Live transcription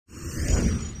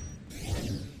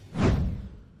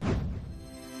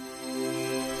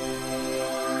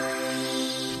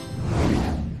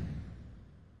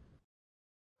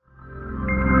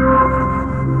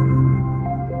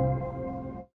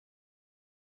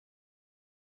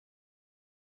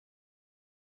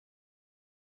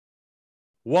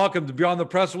Welcome to Beyond the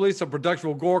Press Release, a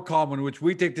production of Agoracom, in which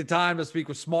we take the time to speak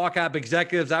with small cap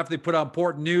executives after they put out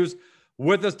important news.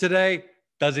 With us today,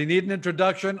 does he need an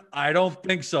introduction? I don't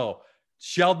think so.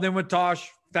 Sheldon Inwentash,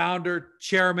 founder,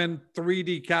 chairman,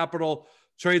 3D Capital,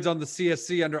 trades on the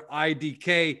CSC under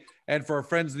IDK, and for our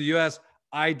friends in the US,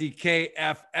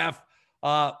 IDKFF.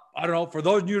 I don't know, for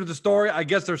those new to the story, I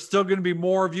guess there's still going to be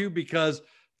more of you because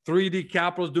 3D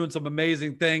Capital is doing some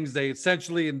amazing things. They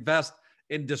essentially invest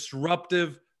in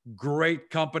disruptive, great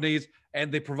companies,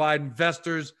 and they provide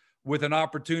investors with an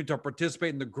opportunity to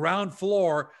participate in the ground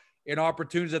floor in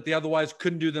opportunities that they otherwise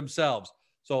couldn't do themselves.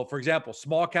 So, for example,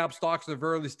 small cap stocks in the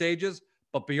very early stages,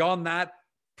 but beyond that,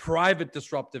 private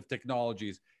disruptive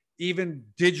technologies, even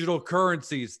digital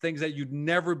currencies, things that you'd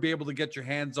never be able to get your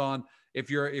hands on if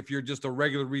you're just a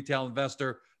regular retail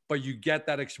investor, but you get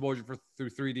that exposure through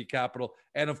 3D Capital.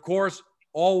 And of course,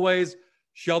 always,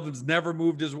 Sheldon's never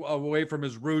moved away from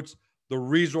his roots, the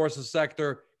resources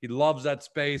sector. He loves that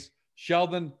space.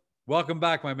 Sheldon, welcome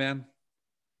back, my man.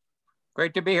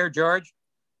 Great to be here, George.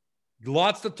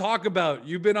 Lots to talk about.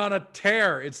 You've been on a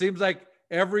tear. It seems like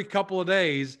every couple of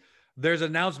days there's an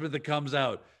announcement that comes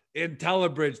out.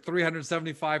 IntelliBridge,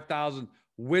 375,000.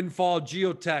 Windfall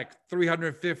Geotech,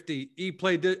 350.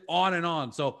 ePlay, on and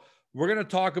on. So we're going to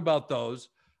talk about those.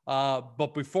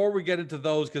 But before we get into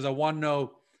those, because I want to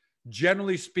know,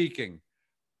 generally speaking,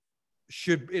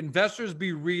 should investors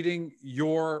be reading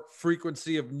your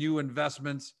frequency of new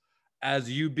investments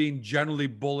as you being generally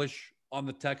bullish on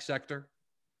the tech sector?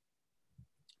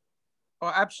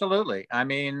 Oh, absolutely. I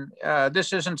mean,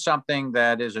 this isn't something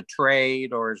that is a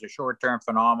trade or is a short-term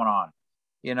phenomenon.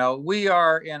 You know, we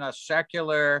are in a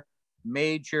secular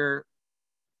major,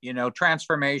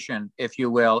 transformation, if you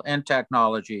will, in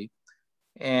technology.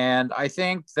 And I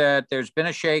think that there's been a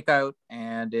shakeout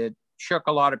and it shook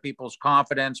a lot of people's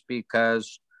confidence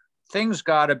because things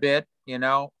got a bit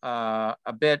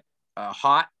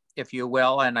hot, if you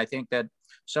will. And I think that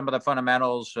some of the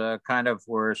fundamentals kind of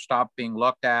were stopped being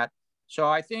looked at. So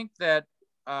I think that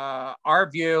our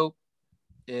view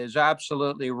is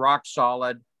absolutely rock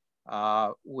solid.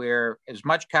 Where as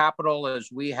much capital as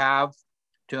we have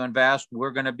to invest,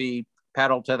 we're going to be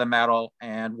pedal to the metal,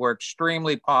 and we're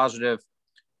extremely positive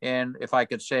in, if I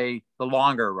could say, the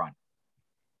longer run.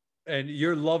 And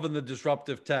you're loving the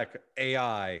disruptive tech,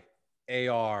 AI,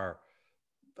 AR,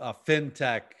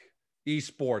 fintech,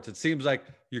 esports. It seems like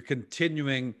you're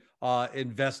continuing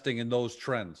investing in those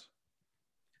trends.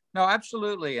 No,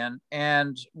 absolutely.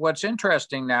 And what's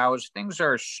interesting now is things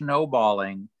are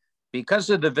snowballing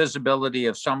because of the visibility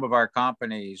of some of our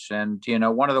companies. And,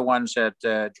 one of the ones that,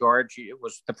 George, it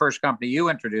was the first company you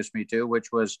introduced me to,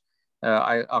 which was,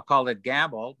 I'll call it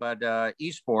Gamble, but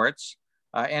esports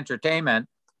entertainment,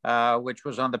 which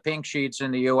was on the pink sheets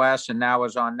in the US and now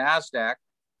is on NASDAQ,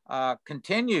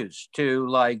 continues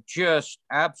to just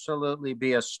absolutely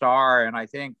be a star. And I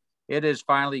think it is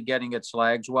finally getting its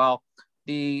legs. Well,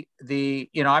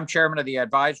 I'm chairman of the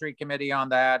advisory committee on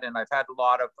that, and I've had a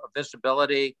lot of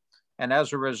visibility. And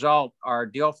as a result, our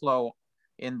deal flow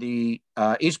in the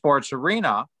esports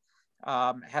arena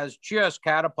has just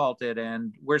catapulted,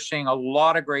 and we're seeing a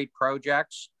lot of great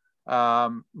projects,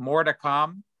 more to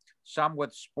come, some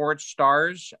with sports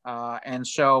stars. And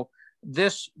so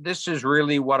this is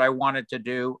really what I wanted to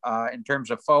do in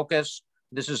terms of focus.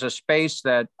 This is a space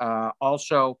that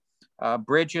also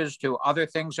bridges to other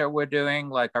things that we're doing,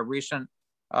 like a recent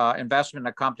investment in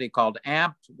a company called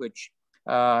Amped, which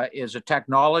is a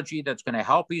technology that's going to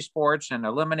help esports and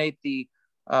eliminate the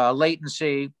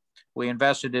latency. We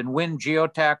invested in Wind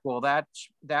Geotech. Well,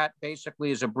 that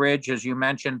basically is a bridge, as you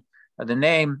mentioned, the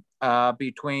name,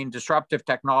 between disruptive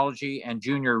technology and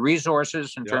junior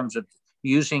resources in terms of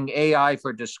using AI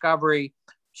for discovery.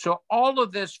 So all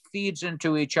of this feeds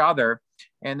into each other.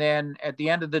 And then at the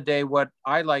end of the day, what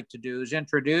I like to do is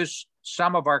introduce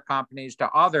some of our companies to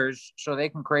others so they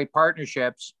can create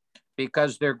partnerships,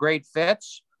 because they're great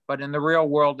fits, but in the real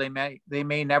world, they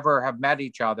may never have met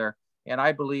each other. And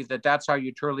I believe that that's how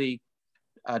you truly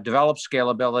develop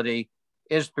scalability,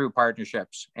 is through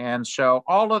partnerships. And so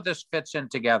all of this fits in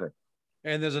together.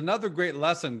 And there's another great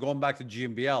lesson going back to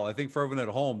GMBL. I think for everyone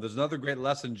at home, there's another great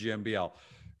lesson, GMBL.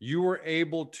 You were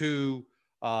able to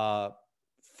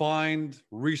find,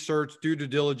 research, do due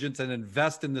diligence, and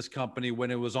invest in this company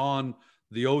when it was on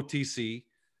the OTC,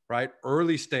 right?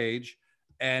 Early stage.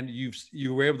 And you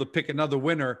were able to pick another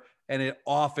winner, and it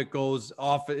goes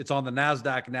off. It's on the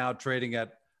NASDAQ now, trading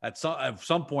at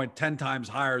some point 10 times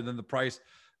higher than the price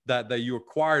that you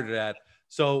acquired it at.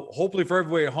 So hopefully for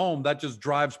everybody at home, that just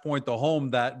drives home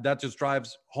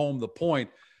the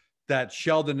point that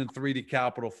Sheldon and 3D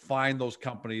Capital find those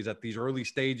companies at these early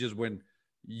stages when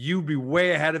you be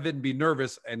way ahead of it and be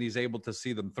nervous, and he's able to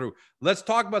see them through. Let's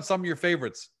talk about some of your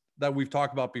favorites that we've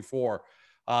talked about before,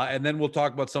 and then we'll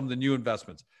talk about some of the new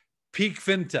investments. Peak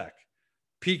FinTech,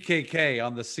 PKK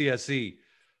on the CSE.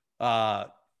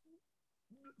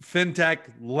 FinTech,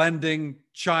 lending,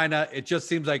 China. It just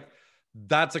seems like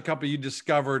that's a company you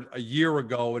discovered a year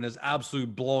ago and is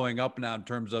absolutely blowing up now in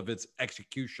terms of its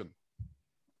execution.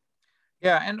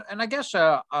 Yeah, and I guess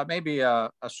maybe a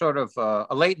sort of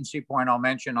a latency point I'll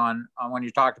mention on when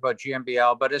you talked about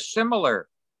GMBL, but is similar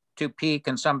to Peak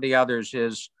and some of the others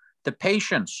is the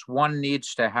patience one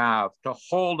needs to have to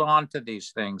hold on to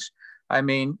these things. I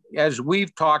mean, as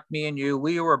we've talked, me and you,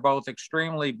 we were both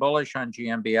extremely bullish on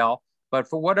GMBL, but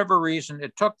for whatever reason,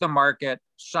 it took the market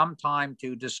some time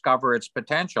to discover its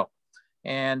potential.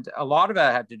 And a lot of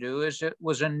that had to do is it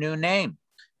was a new name.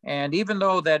 And even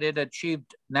though that it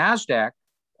achieved NASDAQ,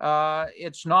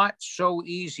 it's not so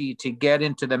easy to get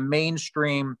into the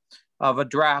mainstream of a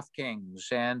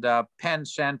DraftKings and Penn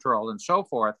Central and so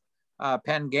forth,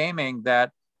 Penn Gaming,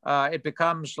 that it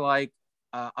becomes like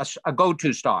a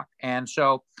go-to stock. And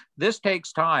so this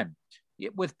takes time.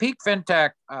 With Peak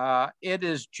FinTech, it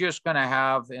is just going to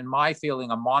have, in my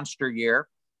feeling, a monster year.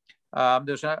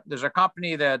 There's a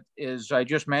company that is, I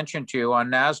just mentioned to you on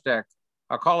NASDAQ.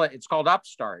 It's called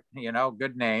Upstart,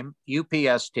 good name,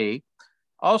 UPST.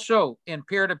 Also in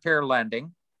peer-to-peer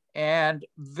lending, and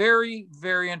very,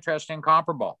 very interesting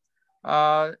comparable.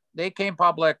 They came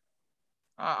public,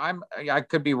 I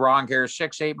could be wrong here,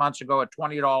 6-8 months ago at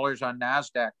 $20 on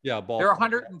NASDAQ. Yeah, they're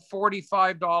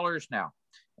 $145 now.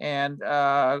 And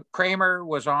Kramer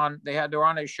was on, they were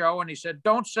on a show, and he said,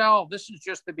 don't sell, this is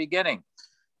just the beginning.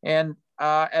 And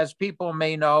as people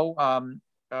may know,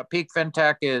 Peak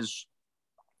FinTech is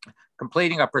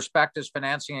completing a prospectus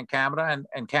financing in Canada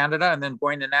and then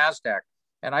going to NASDAQ.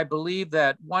 And I believe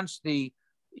that once the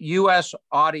US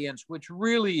audience, which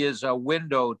really is a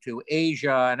window to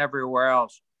Asia and everywhere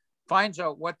else, finds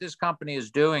out what this company is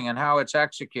doing and how it's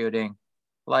executing,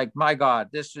 like, my God,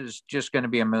 this is just going to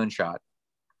be a moonshot.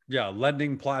 Yeah,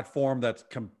 lending platform that's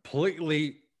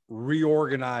completely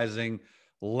reorganizing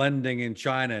lending in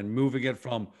China and moving it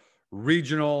from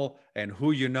regional and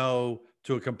who you know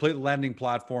to a complete lending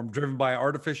platform driven by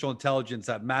artificial intelligence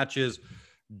that matches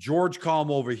George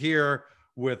Calm over here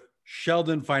with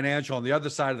Sheldon Financial on the other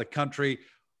side of the country.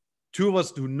 Two of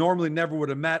us who normally never would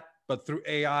have met, but through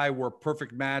AI, we're a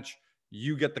perfect match.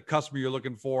 You get the customer you're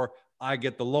looking for. I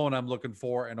get the loan I'm looking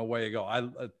for, and away you go.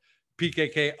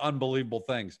 PKK, unbelievable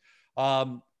things.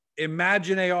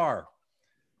 Imagine AR,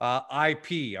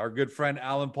 IP, our good friend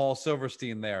Alan Paul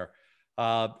Silverstein there.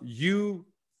 You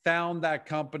found that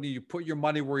company, you put your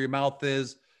money where your mouth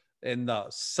is in the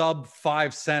sub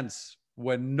 5 cents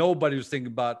when nobody was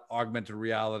thinking about augmented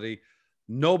reality.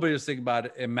 Nobody was thinking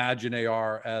about Imagine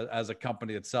AR as a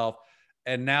company itself.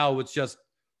 And now it's just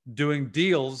doing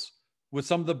deals with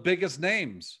some of the biggest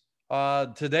names.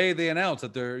 Today they announced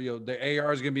that the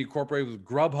AR is going to be incorporated with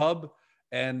Grubhub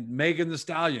and Megan Thee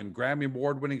Stallion, Grammy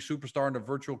Award-winning superstar in a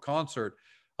virtual concert.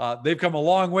 They've come a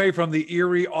long way from the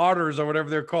Erie Otters or whatever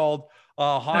they're called,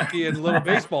 hockey and little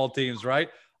baseball teams, right?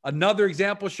 Another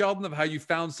example, Sheldon, of how you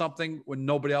found something when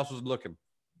nobody else was looking.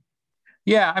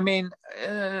 Yeah, I mean,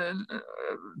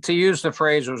 to use the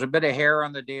phrase, there was a bit of hair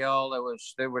on the deal.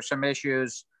 There were some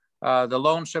issues. The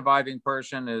lone surviving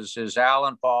person is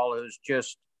Alan Paul, who's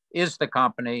just is the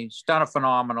company. He's done a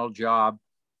phenomenal job,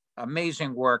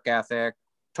 amazing work ethic,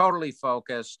 totally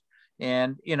focused,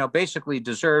 and basically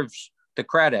deserves the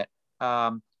credit.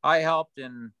 I helped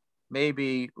in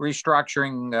maybe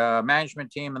restructuring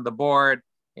management team and the board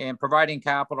and providing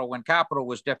capital when capital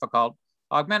was difficult.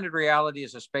 Augmented reality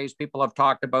is a space people have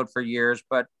talked about for years,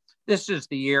 but this is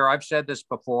the year, I've said this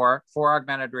before, for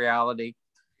augmented reality.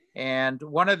 And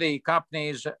one of the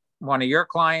companies, one of your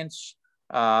clients,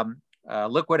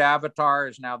 Liquid Avatar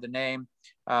is now the name.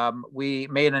 We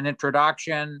made an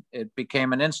introduction. It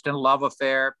became an instant love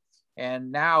affair.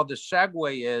 And now the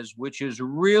segue is, which is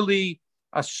really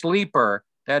a sleeper,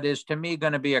 that is to me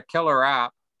going to be a killer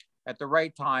app at the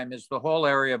right time, is the whole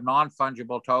area of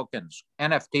non-fungible tokens,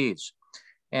 NFTs.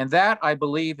 And that, I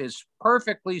believe, is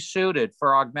perfectly suited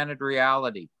for augmented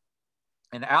reality.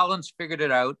 And Alan's figured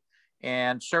it out.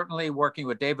 And certainly working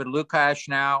with David Lukash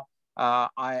now,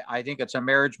 I think it's a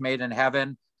marriage made in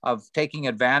heaven of taking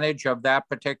advantage of that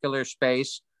particular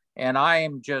space. And I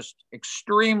am just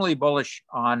extremely bullish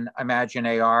on Imagine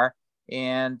AR.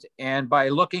 And by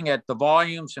looking at the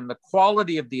volumes and the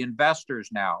quality of the investors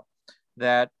now,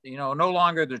 that, no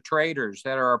longer the traders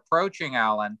that are approaching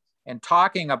Alan and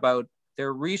talking about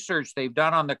their research they've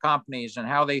done on the companies and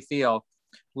how they feel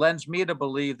lends me to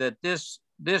believe that this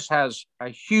has a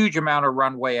huge amount of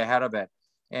runway ahead of it.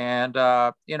 And,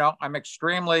 I'm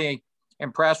extremely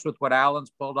impressed with what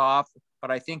Alan's pulled off,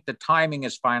 but I think the timing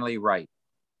is finally right.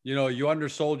 You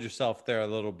undersold yourself there a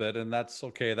little bit, and that's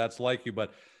okay. That's like you,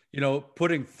 but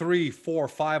putting $300,000,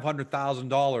 $400,000,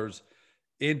 $500,000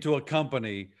 into a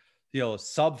company,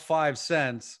 sub 5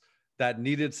 cents that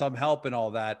needed some help and all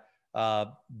that.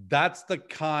 That's the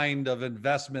kind of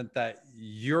investment that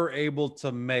you're able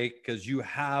to make because you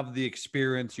have the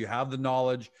experience, you have the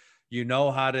knowledge, you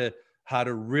know how to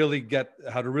really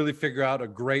figure out a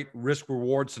great risk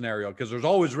reward scenario, because there's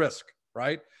always risk,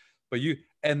 right? But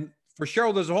for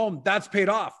shareholders at home, that's paid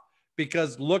off,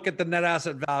 because look at the net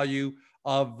asset value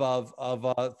of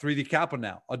 3D Capital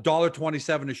now,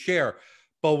 $1.27 a share.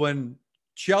 But when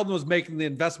Sheldon was making the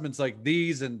investments like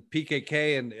these and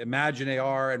PKK and Imagine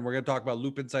AR, and we're going to talk about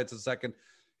Loop Insights in a second,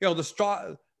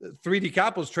 the 3D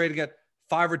Capital is trading at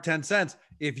 5 or 10 cents.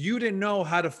 If you didn't know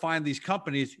how to find these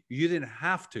companies, you didn't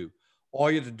have to. All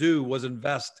you had to do was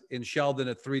invest in Sheldon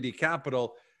at 3D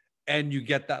Capital, and you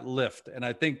get that lift. And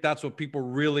I think that's what people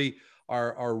really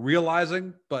are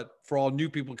realizing. But for all new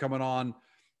people coming on,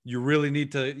 you really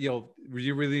need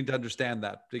to understand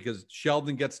that, because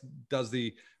Sheldon does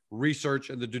the research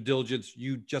and the due diligence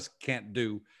you just can't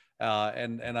do.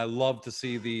 And I love to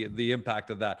see the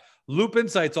impact of that. Loop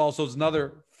Insights also is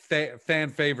another fan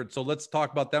favorite. So let's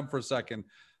talk about them for a second,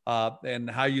 and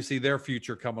how you see their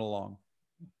future coming along.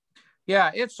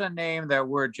 Yeah, it's a name that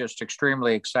we're just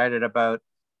extremely excited about.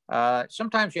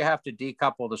 Sometimes you have to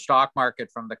decouple the stock market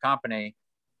from the company,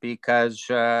 because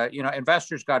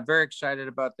investors got very excited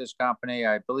about this company.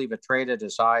 I believe it traded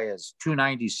as high as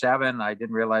 297. I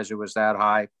didn't realize it was that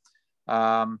high.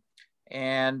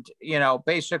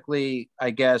 Basically, I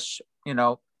guess,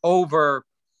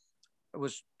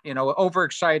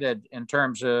 overexcited in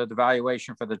terms of the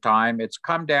valuation for the time. It's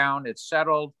come down, it's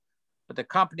settled, but the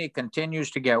company continues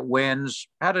to get wins.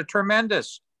 Had a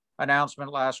tremendous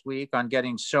announcement last week on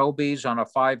getting Sobeys on a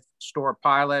 5-store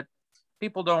pilot.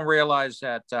 People don't realize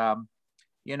that,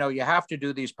 you have to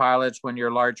do these pilots when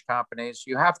you're large companies.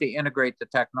 You have to integrate the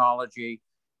technology.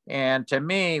 And to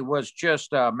me, was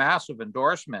just a massive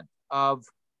endorsement of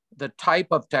the type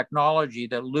of technology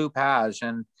that Loop has.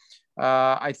 And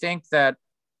I think that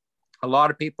a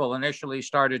lot of people initially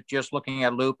started just looking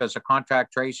at Loop as a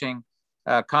contract tracing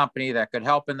company that could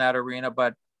help in that arena,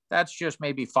 but that's just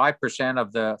maybe 5%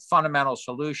 of the fundamental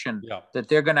solution that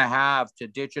they're going to have to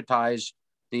digitize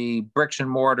the bricks and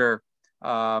mortar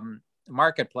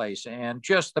marketplace. And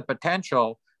just the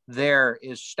potential there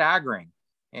is staggering.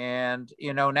 And,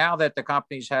 now that the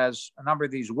company has a number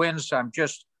of these wins, I'm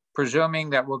just presuming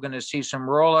that we're going to see some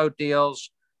rollout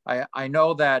deals. I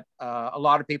know that a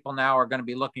lot of people now are going to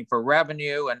be looking for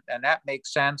revenue, and that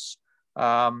makes sense.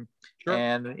 Sure.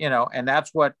 And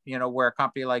that's what, where a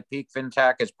company like Peak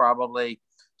FinTech is probably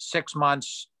 6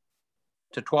 months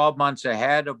to 12 months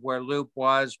ahead of where Loop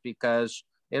was, because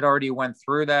it already went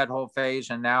through that whole phase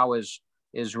and now is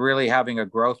really having a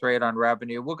growth rate on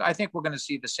revenue. I think we're going to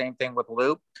see the same thing with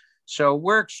Loop. So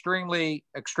we're extremely,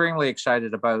 extremely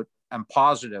excited about and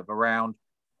positive around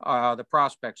the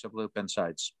prospects of Loop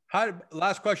Insights.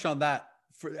 Last question on that,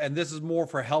 and this is more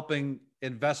for helping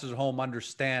investors at home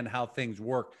understand how things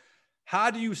work.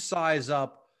 How do you size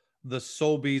up the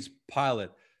Sobeys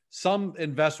pilot? Some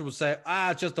investors will say,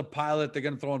 it's just a pilot. They're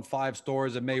going to throw in 5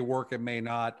 stores. It may work, it may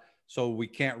not. So we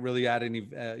can't really add any,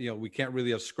 we can't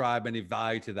really ascribe any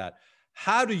value to that.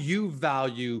 How do you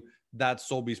value that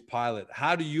Sobeys pilot?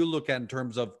 How do you look at in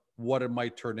terms of what it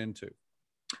might turn into?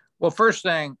 Well, first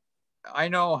thing, I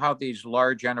know how these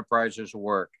large enterprises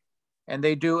work, and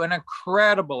they do an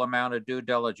incredible amount of due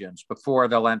diligence before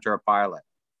they'll enter a pilot.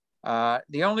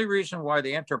 The only reason why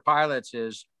they enter pilots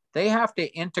is they have to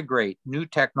integrate new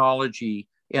technology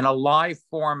in a live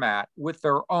format with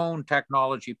their own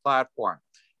technology platform.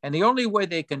 And the only way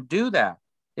they can do that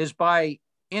is by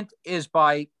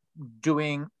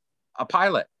doing a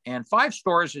pilot. And 5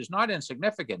 stores is not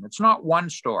insignificant. It's not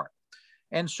 1 store.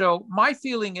 And so my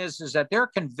feeling is that they're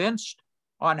convinced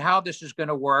on how this is going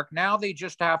to work. Now they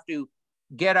just have to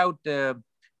get out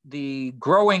the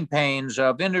growing pains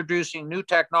of introducing new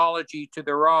technology to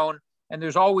their own. And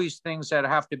there's always things that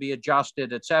have to be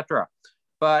adjusted, et cetera.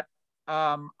 But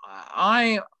I'm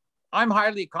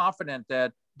highly confident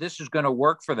that this is going to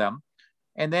work for them.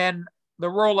 And then the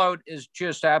rollout is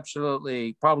just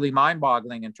absolutely probably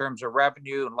mind-boggling in terms of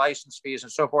revenue and license fees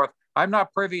and so forth. I'm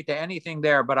not privy to anything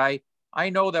there, but I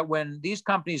know that when these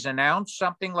companies announce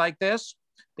something like this,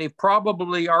 they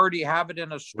probably already have it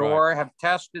in a store, right, have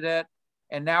tested it,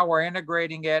 And now we're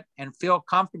integrating it and feel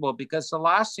comfortable, because the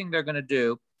last thing they're going to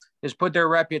do is put their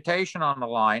reputation on the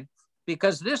line,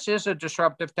 because this is a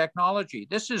disruptive technology.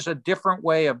 This is a different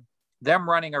way of them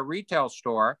running a retail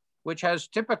store, which has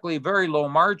typically very low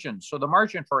margins. So the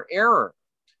margin for error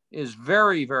is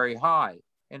very, very high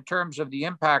in terms of the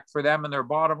impact for them and their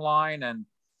bottom line,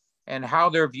 and how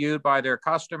they're viewed by their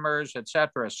customers, et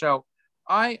cetera. So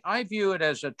I view it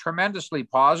as a tremendously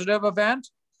positive event.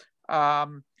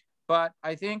 But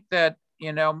I think that,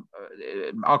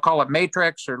 I'll call it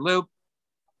matrix or loop.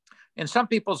 In some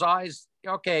people's eyes,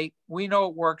 okay, we know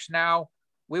it works now.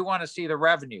 We want to see the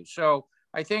revenue. So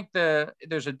I think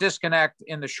there's a disconnect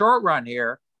in the short run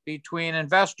here between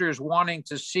investors wanting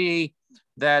to see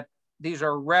that these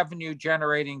are revenue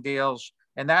generating deals.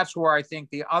 And that's where I think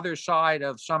the other side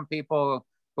of some people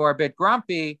who are a bit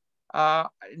grumpy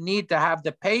need to have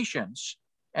the patience.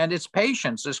 And it's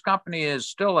patience. This company is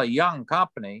still a young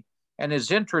company and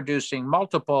is introducing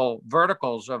multiple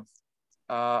verticals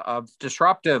of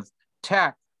disruptive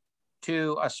tech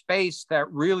to a space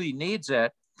that really needs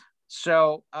it.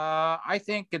 So I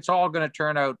think it's all going to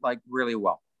turn out like really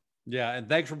well. Yeah, and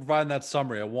thanks for providing that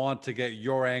summary. I want to get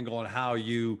your angle on how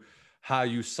you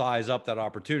size up that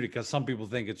opportunity, because some people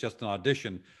think it's just an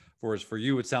audition. Whereas for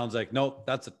you, it sounds like, no,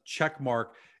 that's a check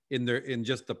mark in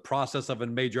just the process of a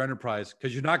major enterprise,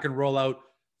 because you're not going to roll out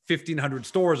 1,500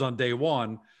 stores on day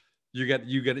one. You're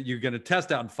going to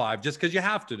test out in 5 just because you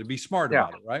have to be smart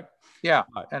about it, right? Yeah,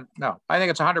 right. And no, I think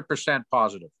it's 100%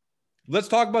 positive. Let's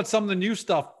talk about some of the new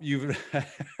stuff.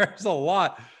 There's a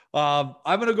lot. I'm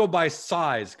going to go by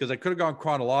size because I could have gone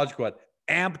chronological. But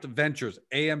Amped Ventures,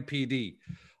 AMPD,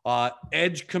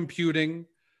 edge computing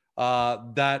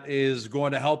that is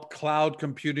going to help cloud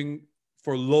computing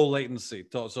for low latency.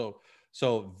 So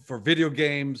for video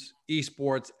games,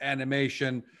 esports,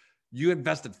 animation, you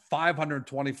invested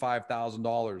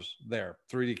 $525,000 there,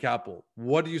 3D Capital.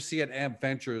 What do you see at Amped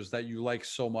Ventures that you like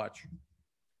so much?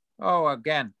 Oh,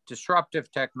 again, disruptive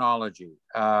technology.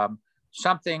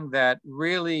 Something that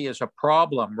really is a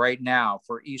problem right now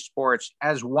for esports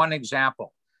as one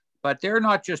example. But they're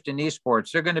not just in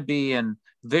esports. They're going to be in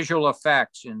visual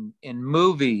effects, in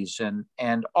movies,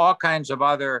 and all kinds of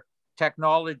other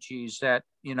technologies that,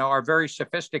 are very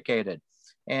sophisticated.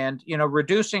 And,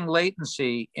 reducing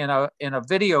latency in a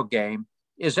video game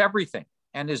is everything,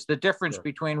 and is the difference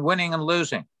between winning and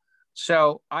losing.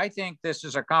 So I think this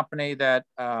is a company that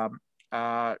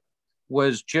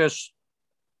was just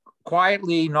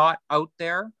quietly not out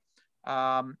there,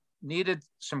 needed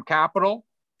some capital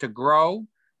to grow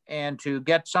and to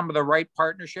get some of the right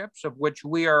partnerships, of which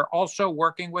we are also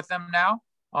working with them now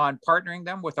on partnering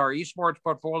them with our esports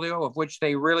portfolio, of which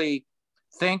they really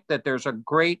think that there's a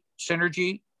great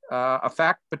synergy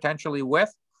effect potentially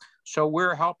with. So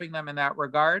we're helping them in that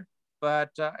regard, but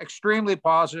extremely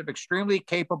positive, extremely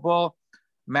capable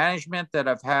management that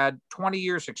have had 20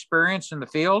 years experience in the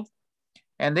field.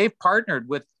 And they've partnered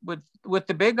with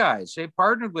the big guys. They've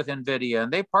partnered with NVIDIA,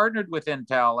 and they partnered with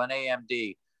Intel and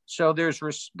AMD. So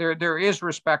there is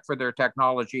respect for their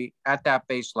technology at that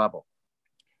base level.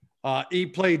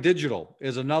 ePlay Digital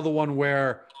is another one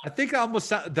where I think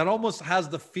that almost has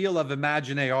the feel of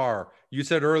Imagine AR. You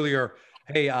said earlier,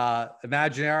 hey,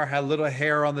 Imagine AR had a little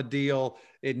hair on the deal.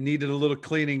 It needed a little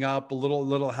cleaning up, a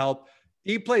little help.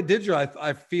 ePlay Digital,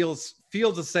 I feels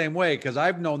the same way, because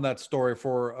I've known that story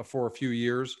for a few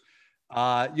years.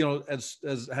 Has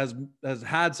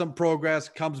had some progress,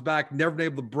 comes back, never been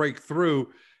able to break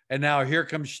through, and now here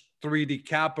comes 3D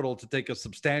Capital to take a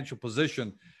substantial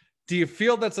position. Do you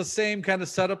feel that's the same kind of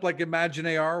setup like Imagine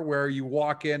AR, where you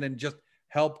walk in and just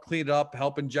help clean it up,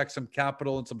 help inject some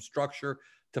capital and some structure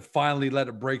to finally let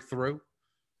it break through?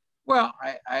 Well,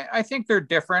 I think they're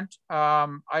different.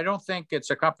 I don't think it's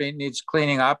a company that needs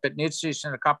cleaning up. It needs to be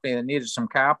a company that needed some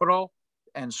capital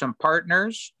and some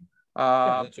partners,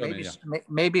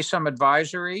 maybe some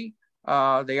advisory.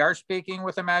 They are speaking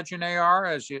with Imagine AR,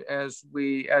 as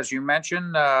you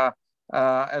mentioned,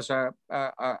 as a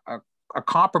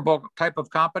comparable type of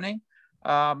company.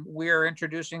 We are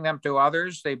introducing them to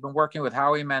others. They've been working with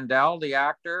Howie Mandel, the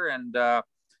actor,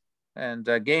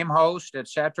 and game host,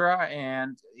 etc.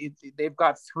 And they've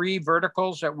got 3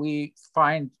 verticals that we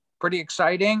find pretty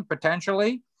exciting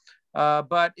potentially,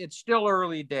 but it's still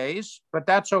early days. But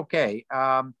that's okay.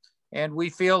 And we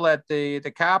feel that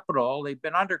the capital, they've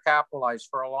been undercapitalized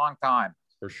for a long time.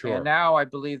 For sure. And now I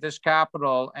believe this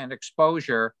capital and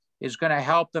exposure is going to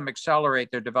help them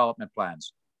accelerate their development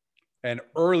plans. And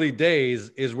early days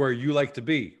is where you like to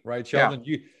be, right, Sheldon?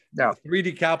 Yeah.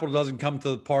 3D Capital doesn't come to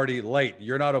the party late.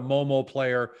 You're not a Momo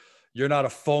player. You're not a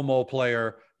FOMO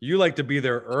player. You like to be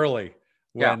there early.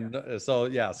 Yeah.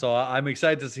 So I'm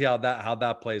excited to see how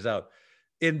that plays out.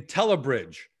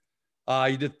 Intellibridge,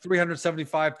 you did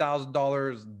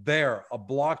 $375,000 there, a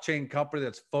blockchain company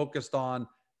that's focused on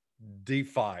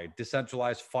DeFi,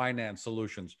 decentralized finance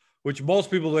solutions, which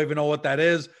most people don't even know what that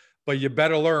is, but you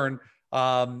better learn.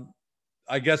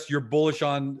 I guess you're bullish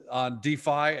on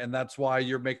DeFi, and that's why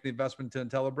you're making the investment to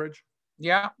Intellibridge.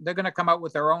 Yeah, they're going to come out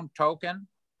with their own token.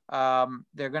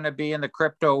 They're going to be in the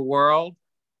crypto world.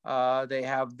 They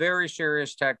have very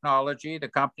serious technology. The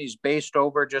company's based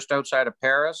over just outside of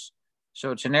Paris,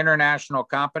 so it's an international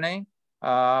company.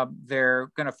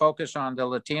 They're going to focus on the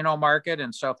Latino market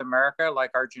in South America,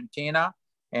 like Argentina,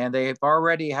 and they've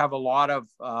already have a lot of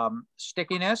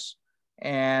stickiness.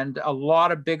 And a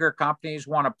lot of bigger companies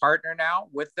want to partner now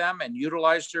with them and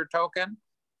utilize their token.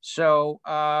 So,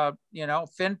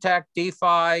 fintech,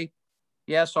 DeFi,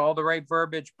 yes, all the right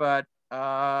verbiage, but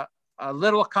a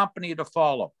little company to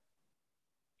follow.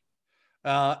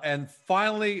 And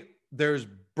finally, there's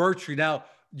Birch Tree. Now,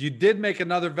 you did make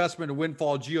another investment in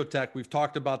Windfall Geotech. We've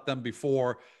talked about them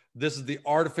before. This is the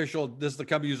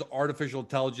company uses artificial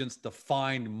intelligence to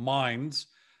find mines.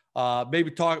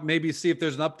 Maybe see if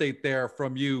there's an update there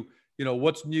from you.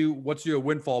 What's new at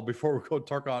Windfall before we go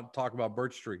talk about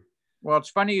Birch Tree. Well, it's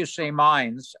funny you say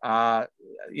mines.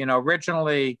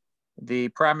 Originally the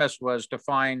premise was to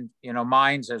find,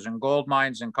 mines as in gold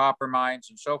mines and copper mines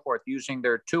and so forth using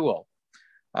their tool,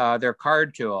 their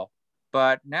card tool.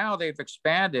 But now they've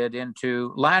expanded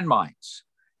into landmines.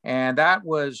 And that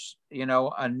was,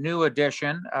 a new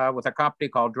addition with a company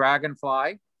called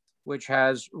Dragonfly, which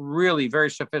has really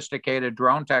very sophisticated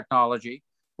drone technology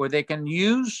where they can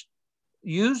use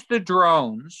the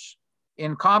drones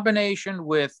in combination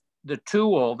with the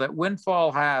tool that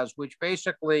Windfall has, which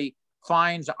basically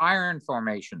finds iron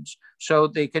formations. So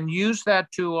they can use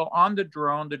that tool on the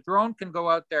drone. The drone can go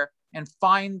out there and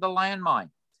find the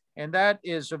landmine. And that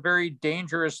is a very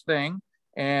dangerous thing.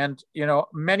 And,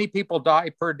 many people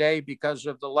die per day because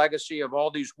of the legacy of all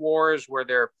these wars where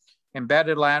they're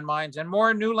embedded landmines, and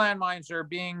more new landmines are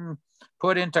being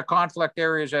put into conflict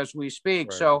areas as we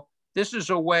speak. Right. So this is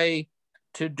a way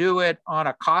to do it on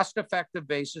a cost-effective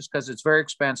basis because it's very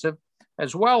expensive,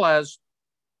 as well as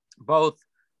both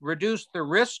reduce the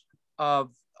risk of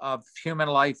human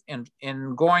life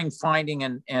in going, finding,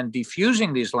 and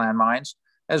defusing these landmines,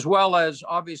 as well as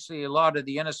obviously a lot of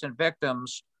the innocent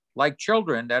victims, like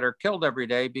children, that are killed every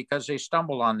day because they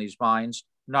stumble on these mines,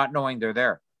 not knowing they're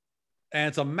there. And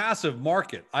it's a massive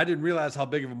market. I didn't realize how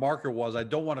big of a market it was. I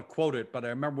don't want to quote it, but I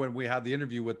remember when we had the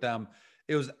interview with them,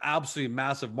 it was absolutely a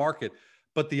massive market.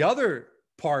 But the other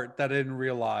part that I didn't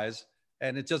realize,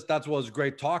 and that's what was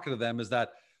great talking to them, is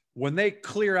that when they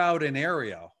clear out an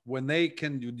area, when they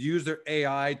can use their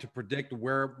AI to predict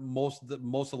where most of the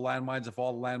landmines, if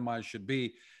all the landmines should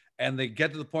be, and they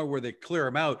get to the point where they clear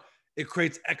them out, it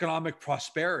creates economic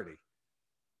prosperity,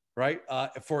 right?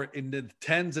 For in the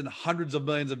tens and hundreds of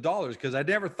millions of dollars. Because I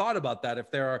never thought about that. If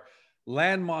there are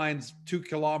landmines 2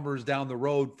 kilometers down the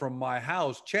road from my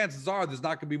house, chances are there's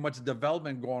not going to be much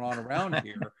development going on around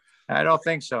here. I don't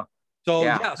think so. So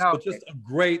just a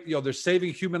great, they're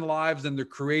saving human lives and they're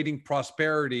creating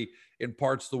prosperity in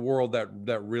parts of the world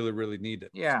that really, really need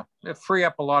it. Yeah, they free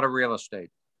up a lot of real estate.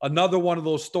 Another one of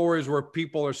those stories where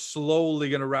people are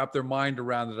slowly going to wrap their mind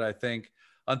around it, I think,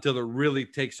 until it really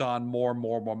takes on more and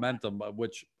more momentum,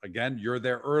 which again, you're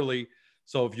there early.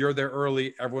 So if you're there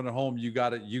early, everyone at home, you got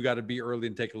to be early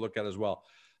and take a look at it as well.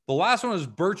 The last one is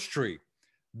Birch Tree.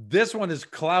 This one is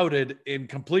clouded in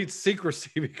complete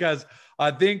secrecy because I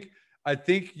think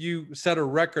you set a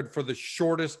record for the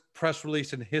shortest press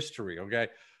release in history. Okay.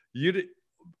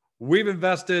 We've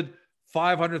invested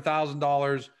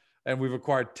 $500,000 and we've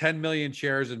acquired 10 million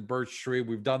shares in Birch Tree.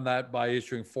 We've done that by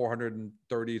issuing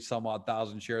 430 some odd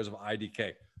thousand shares of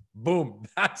IDK. Boom.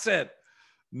 That's it.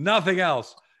 Nothing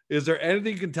else. Is there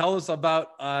anything you can tell us about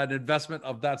an investment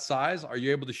of that size? Are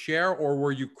you able to share, or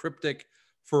were you cryptic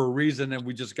for a reason and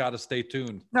we just got to stay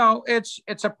tuned? No, it's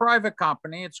a private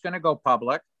company. It's going to go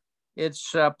public.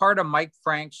 It's part of Mike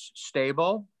Frank's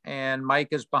stable, and Mike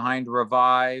is behind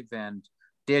Revive and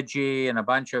Digi and a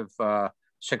bunch of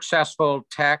successful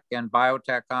tech and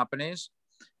biotech companies.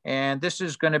 And this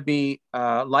is going to be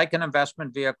like an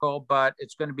investment vehicle, but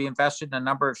it's going to be invested in a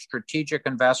number of strategic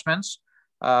investments,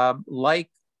 like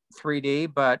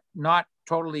 3D, but not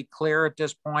totally clear at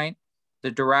this point,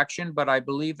 the direction, but I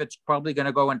believe it's probably going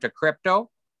to go into crypto.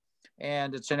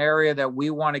 And it's an area that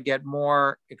we want to get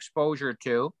more exposure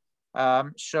to.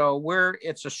 So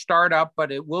it's a startup,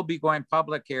 but it will be going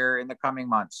public here in the coming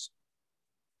months.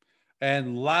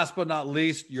 And last but not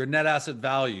least, your net asset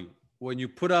value. When you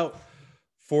put out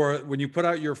for when you put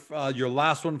out your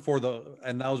last one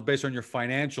and that was based on your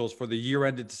financials for the year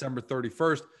ended December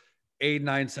 31st,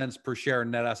 89 cents per share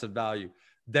in net asset value.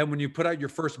 Then when you put out your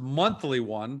first monthly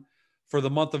one for the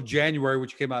month of January,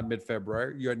 which came out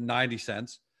mid-February, you're at 90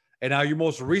 cents. And now your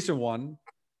most recent one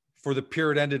for the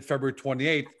period ended February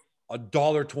 28th,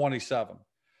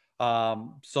 $1.27.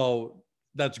 So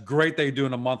that's great that you're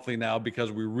doing a monthly now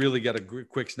because we really get a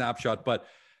quick snapshot. But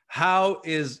how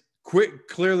is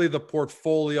clearly the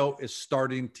portfolio is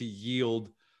starting to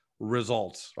yield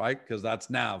results, right? Because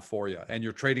that's NAV for you, and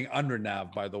you're trading under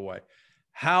NAV, by the way.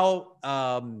 How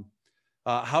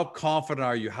confident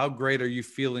are you? How great are you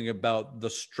feeling about the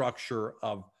structure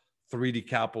of 3D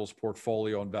Capital's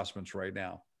portfolio investments right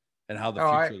now, and how the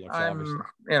future looks? Obviously,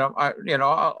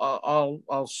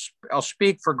 I'll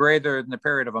speak for greater than the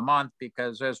period of a month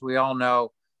because, as we all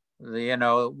know,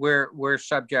 we're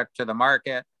subject to the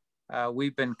market.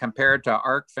 We've been compared to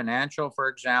ARC Financial, for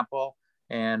example,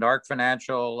 and ARC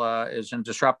Financial is in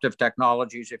disruptive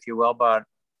technologies, if you will, but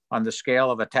on the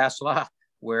scale of a Tesla,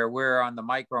 where we're on the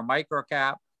micro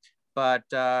cap. But,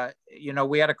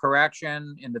 we had a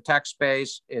correction in the tech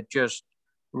space. It just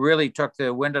really took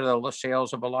the wind out of the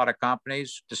sails of a lot of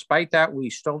companies. Despite that, we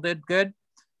still did good.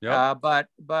 Yep. But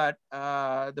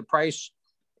the price,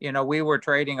 we were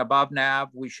trading above NAV.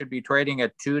 We should be trading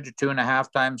at 2 to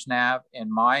 2.5 times NAV,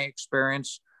 in my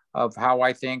experience of how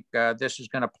I think this is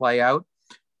going to play out.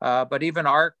 But even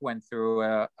ARC went through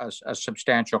a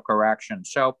substantial correction.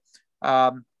 So,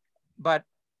 but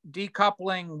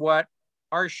decoupling what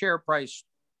our share price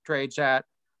trades at,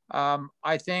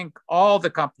 I think all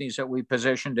the companies that we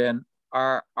positioned in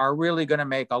are really going to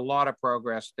make a lot of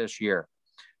progress this year.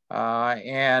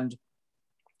 And,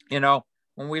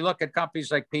 when we look at companies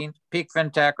like Peak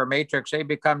FinTech or Matrix, they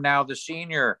become now the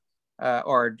senior,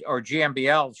 or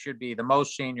GMBL should be the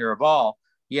most senior of all.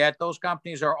 Yet those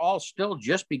companies are all still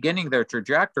just beginning their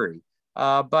trajectory.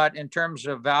 But in terms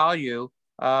of value,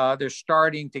 they're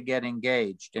starting to get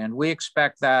engaged. And we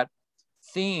expect that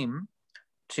theme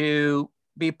to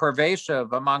be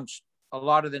pervasive amongst a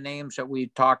lot of the names that we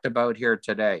talked about here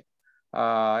today.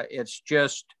 It's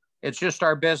just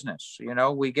our business.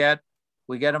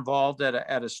 We get involved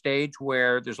at a stage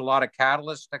where there's a lot of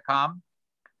catalysts to come.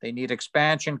 They need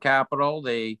expansion capital.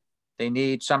 They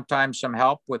need sometimes some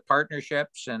help with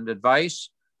partnerships and advice,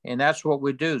 and that's what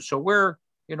we do. So we're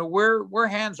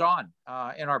hands-on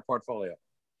in our portfolio.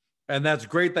 And that's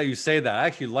great that you say that. I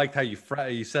actually liked how you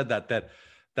said that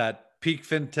Peak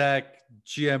FinTech,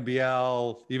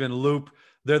 GMBL, even Loop,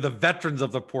 they're the veterans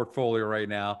of the portfolio right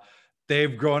now.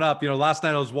 They've grown up. Last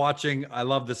night I was watching, I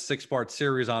love this 6-part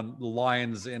series on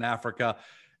lions in Africa.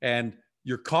 And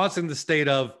you're constantly in the state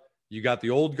of, you got the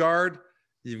old guard,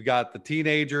 you've got the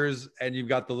teenagers, and you've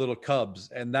got the little cubs.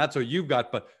 And that's what you've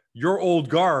got. But your old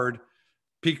guard,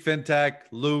 Peak FinTech,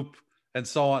 Loop, and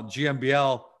so on,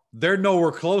 GMBL, they're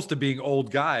nowhere close to being old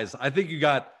guys. I think you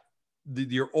got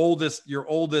your oldest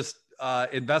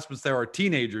investments there are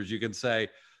teenagers, you can say,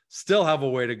 still have a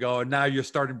way to go. And now you're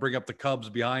starting to bring up the cubs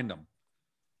behind them.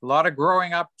 A lot of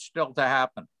growing up still to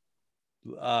happen.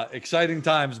 Exciting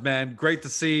times, man. Great to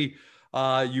see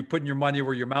you putting your money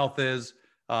where your mouth is,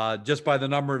 just by the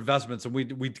number of investments. And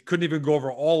we couldn't even go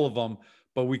over all of them,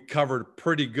 but we covered a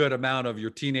pretty good amount of your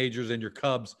teenagers and your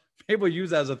cubs. Maybe we'll use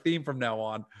that as a theme from now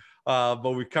on,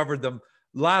 but we covered them.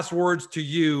 Last words to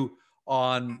you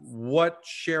on what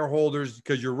shareholders,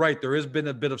 because you're right, there has been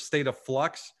a bit of state of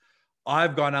flux.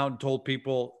 I've gone out and told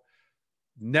people,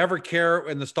 never care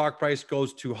when the stock price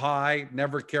goes too high,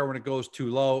 never care when it goes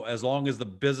too low. As long as the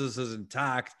business is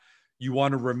intact, you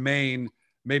want to remain.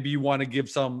 Maybe you want to give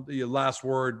your last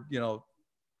word,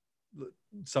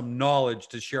 some knowledge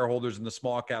to shareholders in the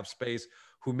small cap space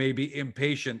who may be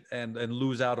impatient and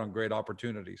lose out on great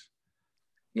opportunities.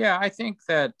 Yeah, I think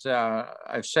that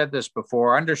I've said this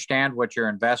before, understand what you're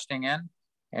investing in.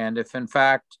 And if in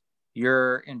fact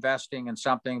you're investing in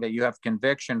something that you have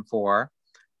conviction for,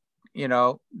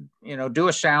 do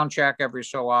a sound check every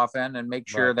so often and make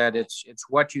sure that it's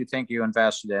what you think you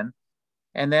invested in,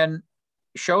 and then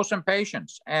show some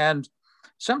patience. And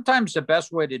sometimes the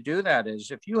best way to do that is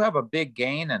if you have a big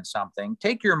gain in something,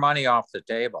 take your money off the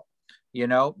table,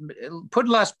 put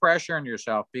less pressure on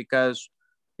yourself because,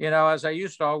 as I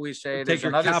used to always say, take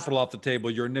your capital off the table,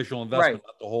 your initial investment,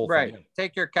 not the whole thing. Right.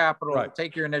 Take your capital,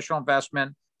 take your initial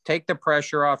investment, take the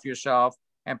pressure off yourself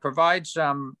and provide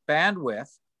some bandwidth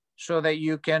so that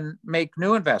you can make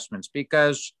new investments,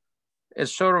 because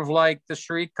it's sort of like the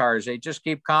streetcars. They just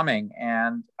keep coming,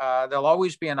 and there'll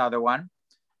always be another one.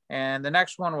 And the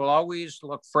next one will always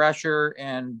look fresher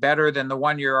and better than the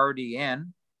one you're already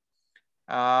in.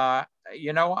 I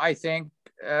think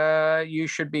you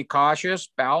should be cautious,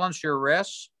 balance your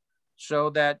risks so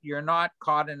that you're not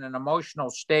caught in an emotional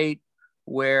state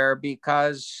where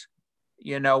because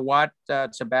you know what,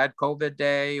 it's a bad COVID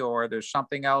day or there's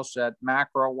something else that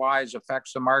macro wise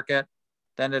affects the market,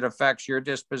 then it affects your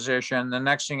disposition. The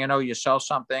next thing you know, you sell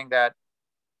something that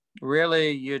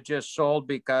really you just sold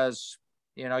because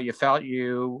you know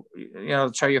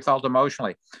that's how you felt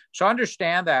emotionally. So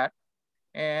understand that,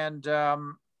 and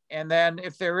then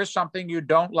if there is something you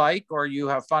don't like or you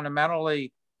have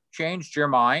fundamentally changed your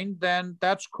mind, then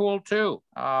that's cool too.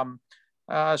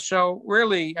 So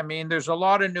really, I mean, there's a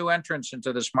lot of new entrants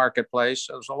into this marketplace.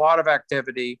 There's a lot of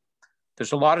activity.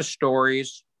 There's a lot of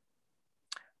stories.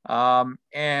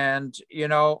 And, you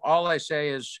know, all I say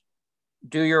is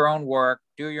do your own work,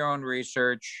 do your own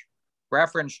research,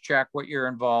 reference check what you're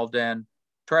involved in,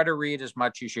 try to read as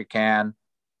much as you can.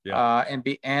 Yeah.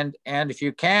 And if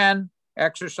you can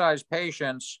exercise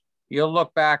patience, you'll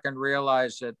look back and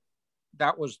realize that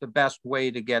that was the best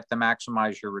way to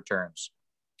maximize your returns.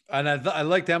 And I'd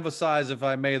like to emphasize, if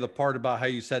I may, the part about how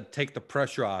you said take the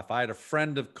pressure off. I had a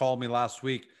friend have called me last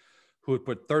week who had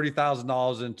put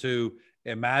 $30,000 into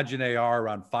Imagine AR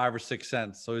around 5 or 6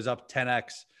 cents. So he's up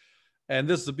 10x. And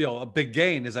this is a big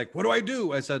gain. He's like, what do I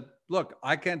do? I said, look,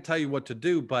 I can't tell you what to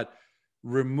do, but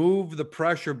remove the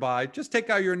pressure by just take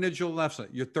out your initial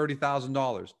investment, your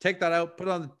 $30,000. Take that out, put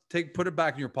it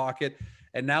back in your pocket.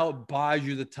 And now it buys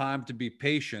you the time to be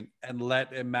patient and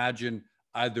let Imagine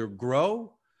either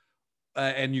grow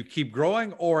and you keep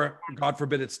growing, or God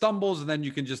forbid it stumbles, and then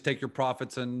you can just take your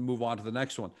profits and move on to the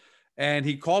next one. And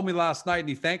he called me last night and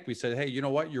he thanked me, said, hey, you know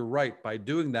what? You're right. By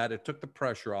doing that, it took the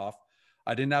pressure off.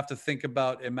 I didn't have to think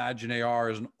about Imagine AR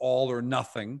as an all or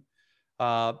nothing.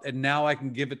 And now I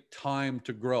can give it time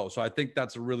to grow. So I think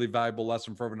that's a really valuable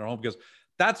lesson for everyone at home, because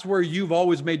that's where you've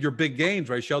always made your big gains,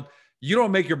 right, Sheldon? You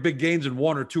don't make your big gains in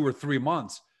 1 or 2 or 3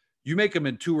 months. You make them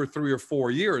in 2 or 3 or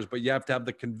 4 years, but you have to have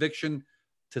the conviction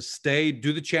to stay,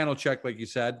 do the channel check, like you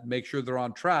said, make sure they're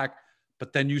on track,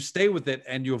 but then you stay with it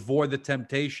and you avoid the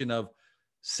temptation of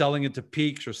selling into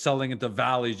peaks or selling into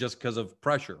valleys just because of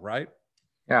pressure, right?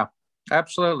 Yeah,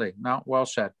 absolutely. No, well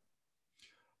said.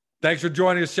 Thanks for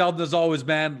joining us, Sheldon, as always,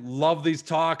 man. Love these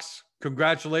talks.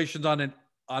 Congratulations on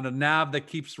a NAV that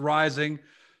keeps rising.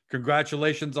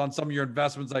 Congratulations on some of your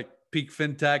investments like Peak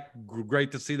FinTech.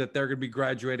 Great to see that they're going to be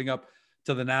graduating up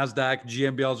to the NASDAQ.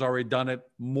 GMBL's already done it.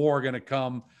 More going to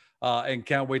come, and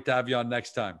can't wait to have you on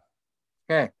next time.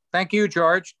 Okay. Thank you,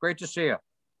 George. Great to see you.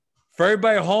 For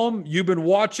everybody at home, you've been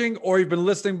watching or you've been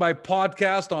listening by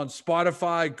podcast on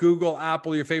Spotify, Google,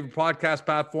 Apple, your favorite podcast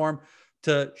platform,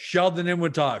 to Sheldon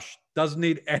Inwentash. Doesn't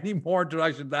need any more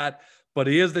introduction to that, but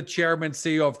he is the chairman,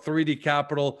 CEO of 3D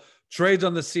Capital, trades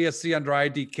on the CSC under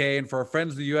IDK, and for our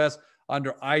friends in the US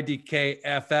under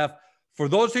IDKFF. For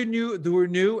those who are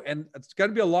new, and it's going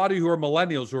to be a lot of you who are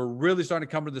millennials who are really starting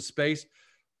to come into the space,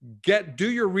 do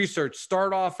your research.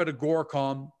 Start off at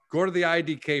Agoracom, go to the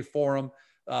IDK forum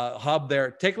hub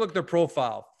there, take a look at their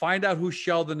profile, find out who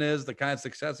Sheldon is, the kind of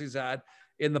success he's had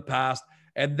in the past,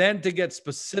 and then to get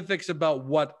specifics about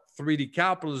what 3D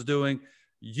Capital is doing,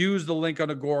 use the link on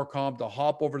Agoracom to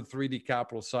hop over to the 3D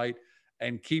Capital site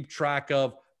and keep track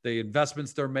of the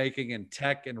investments they're making in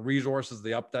tech and resources.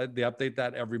 They update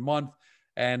that every month,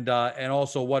 and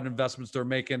also what investments they're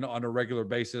making on a regular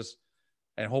basis,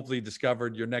 and hopefully you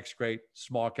discovered your next great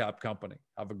small cap company.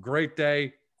 Have a great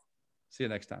day. See you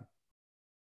next time.